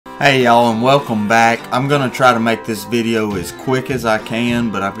Hey y'all, and welcome back. I'm gonna try to make this video as quick as I can,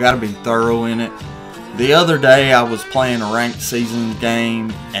 but I've got to be thorough in it. The other day I was playing a ranked seasons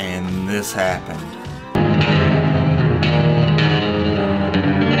game and this happened.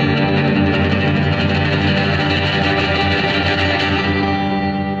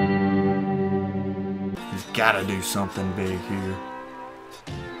 He's gotta do something big here.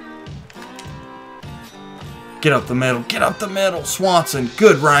 Get up the middle, get up the middle. Swanson,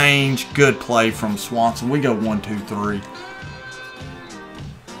 good range, good play from Swanson. We go 1, 2, 3.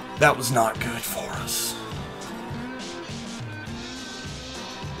 That was not good for us.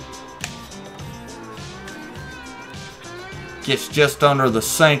 Gets just under the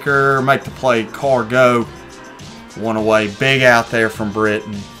sinker, make the play, car go. One away, big out there from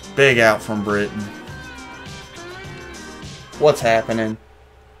Britton. Big out from Britton. What's happening?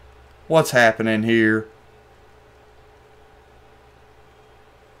 What's happening here?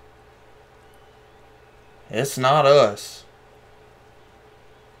 It's not us.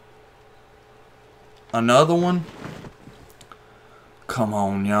 Another one? Come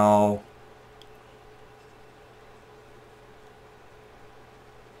on, y'all.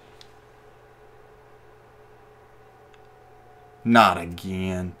 Not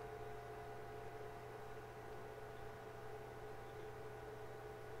again.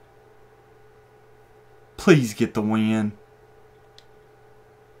 Please get the win.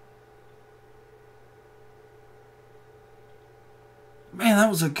 Man, that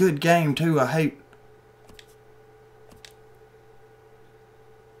was a good game too. I hate...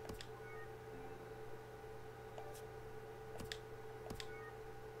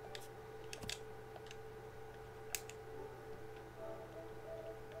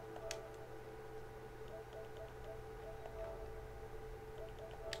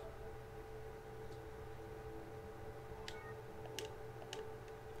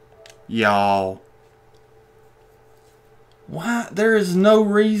 Y'all. Why? There is no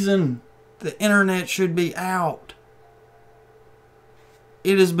reason the internet should be out.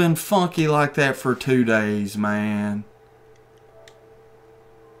 It has been funky like that for 2 days, man.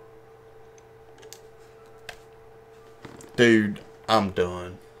 Dude, I'm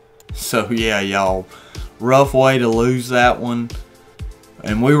done. So yeah, y'all. Rough way to lose that one.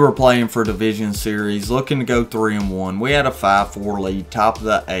 And we were playing for Division Series, looking to go 3-1. We had a 5-4 lead, top of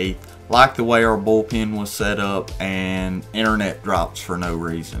the 8th. Liked the way our bullpen was set up, and internet drops for no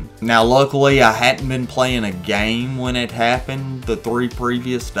reason. Now luckily I hadn't been playing a game when it happened the 3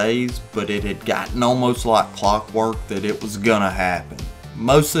 previous days, but it had gotten almost like clockwork that it was gonna happen.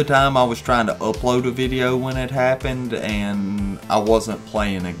 Most of the time I was trying to upload a video when it happened and I wasn't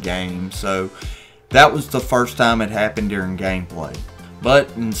playing a game, so that was the first time it happened during gameplay. But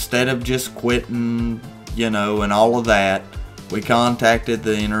instead of just quitting, you know, and all of that, we contacted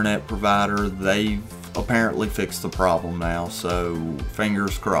the internet provider. They've apparently fixed the problem now, so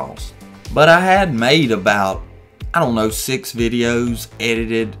fingers crossed. But I had made about, I don't know, 6 videos,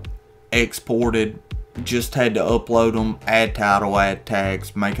 edited, exported, just had to upload them, add title, add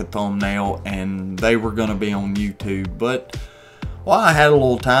tags, make a thumbnail, and they were going to be on YouTube. But while I had a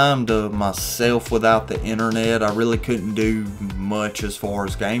little time to myself without the internet, I really couldn't do much as far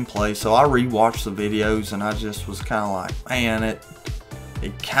as gameplay. So I rewatched the videos and I just was kind of like, man, it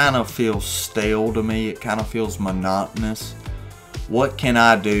kind of feels stale to me. It kind of feels monotonous. What can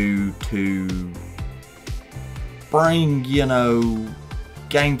I do to bring, you know,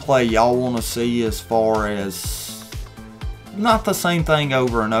 gameplay y'all want to see as far as not the same thing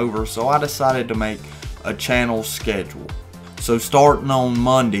over and over? So I decided to make a channel schedule. So starting on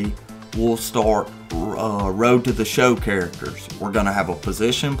Monday, we'll start Road to the Show characters. We're going to have a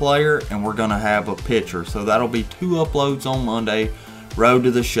position player and we're going to have a pitcher. So that'll be 2 uploads on Monday, Road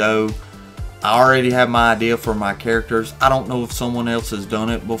to the Show. I already have my idea for my characters. I don't know if someone else has done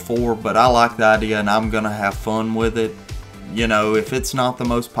it before, but I like the idea and I'm going to have fun with it. You know, if it's not the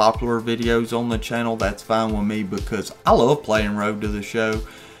most popular videos on the channel, that's fine with me because I love playing Road to the Show.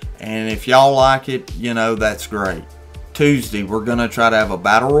 And if y'all like it, you know, that's great. Tuesday, we're going to try to have a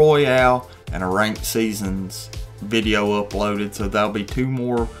Battle Royale and a Ranked Seasons video uploaded. So that'll be 2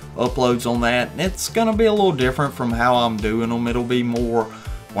 more uploads on that. And it's going to be a little different from how I'm doing them. It'll be more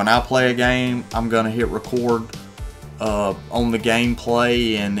when I play a game, I'm going to hit record on the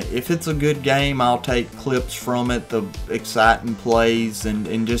gameplay. And if it's a good game, I'll take clips from it, the exciting plays,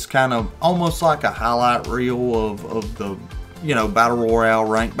 and just kind of almost like a highlight reel of the, you know, Battle Royale,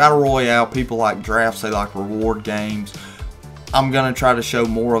 Ranked Battle Royale. People like drafts, they like reward games. I'm going to try to show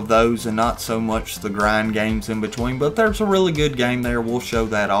more of those and not so much the grind games in between, but there's a really good game there. We'll show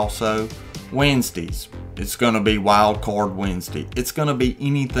that also. Wednesdays, It's going to be Wild Card Wednesday. It's going to be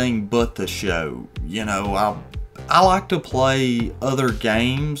anything but the show. You know, I like to play other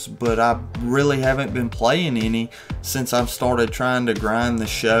games, but I really haven't been playing any since I've started trying to grind the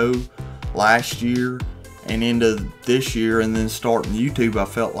show last year and into this year, and then starting YouTube. I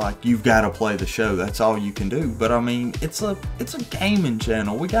felt like you've got to play the show. That's all you can do. But I mean, it's a gaming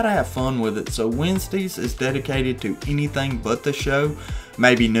channel. We got to have fun with it. So Wednesdays is dedicated to anything but the show.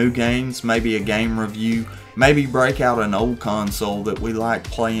 Maybe new games, maybe a game review, maybe break out an old console that we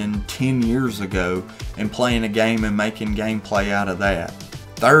liked playing 10 years ago and playing a game and making gameplay out of that.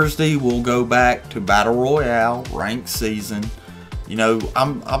 Thursday we'll go back to Battle Royale ranked season. You know,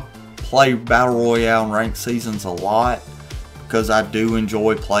 I play Battle Royale and ranked seasons a lot because I do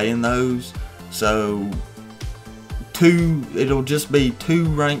enjoy playing those. So it'll just be 2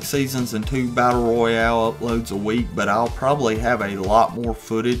 ranked seasons and 2 Battle Royale uploads a week, but I'll probably have a lot more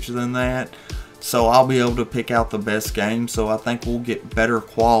footage than that. So I'll be able to pick out the best games, so I think we'll get better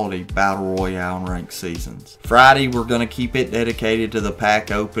quality Battle Royale and ranked seasons. Friday, we're going to keep it dedicated to the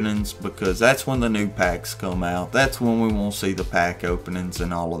pack openings because that's when the new packs come out. That's when we won't see the pack openings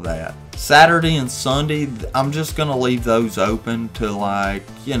and all of that. Saturday and Sunday, I'm just going to leave those open to, like,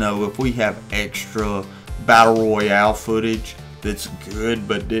 you know, if we have extra Battle Royale footage that's good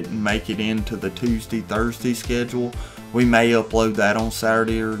but didn't make it into the Tuesday, Thursday schedule, we may upload that on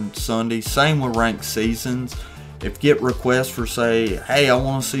Saturday or Sunday. Same with ranked seasons. If get requests for, say, hey, I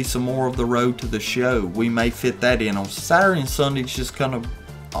want to see some more of the road to the show, we may fit that in on Saturday and Sunday. It's just kind of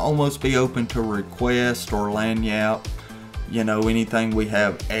almost be open to request or lanyap. You know, anything we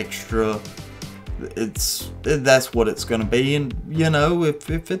have extra, that's what it's going to be. And you know, if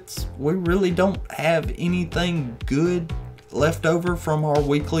we really don't have anything good left over from our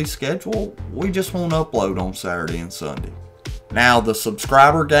weekly schedule, we just won't upload on Saturday and Sunday. Now the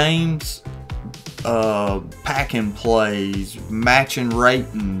subscriber games, pack and plays, matching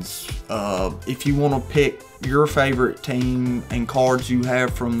ratings, if you want to pick your favorite team and cards you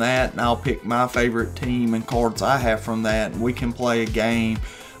have from that, and I'll pick my favorite team and cards I have from that, and we can play a game,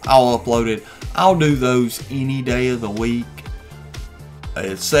 I'll upload it. I'll do those any day of the week.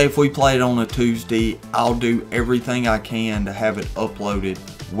 Say if we play it on a Tuesday, I'll do everything I can to have it uploaded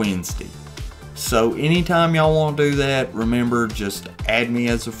Wednesday. So anytime y'all want to do that, remember, just add me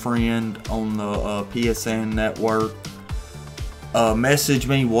as a friend on the PSN network. Message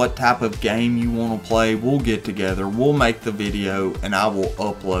me what type of game you want to play. We'll get together, we'll make the video, and I will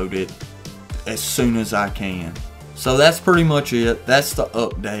upload it as soon as I can. So that's pretty much it. That's the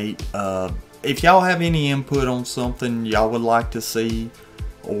update. If y'all have any input on something y'all would like to see,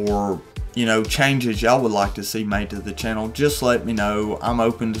 or you know, changes y'all would like to see made to the channel, just let me know. I'm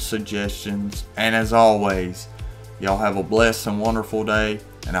open to suggestions. And as always, y'all have a blessed and wonderful day,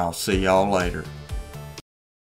 and I'll see y'all later.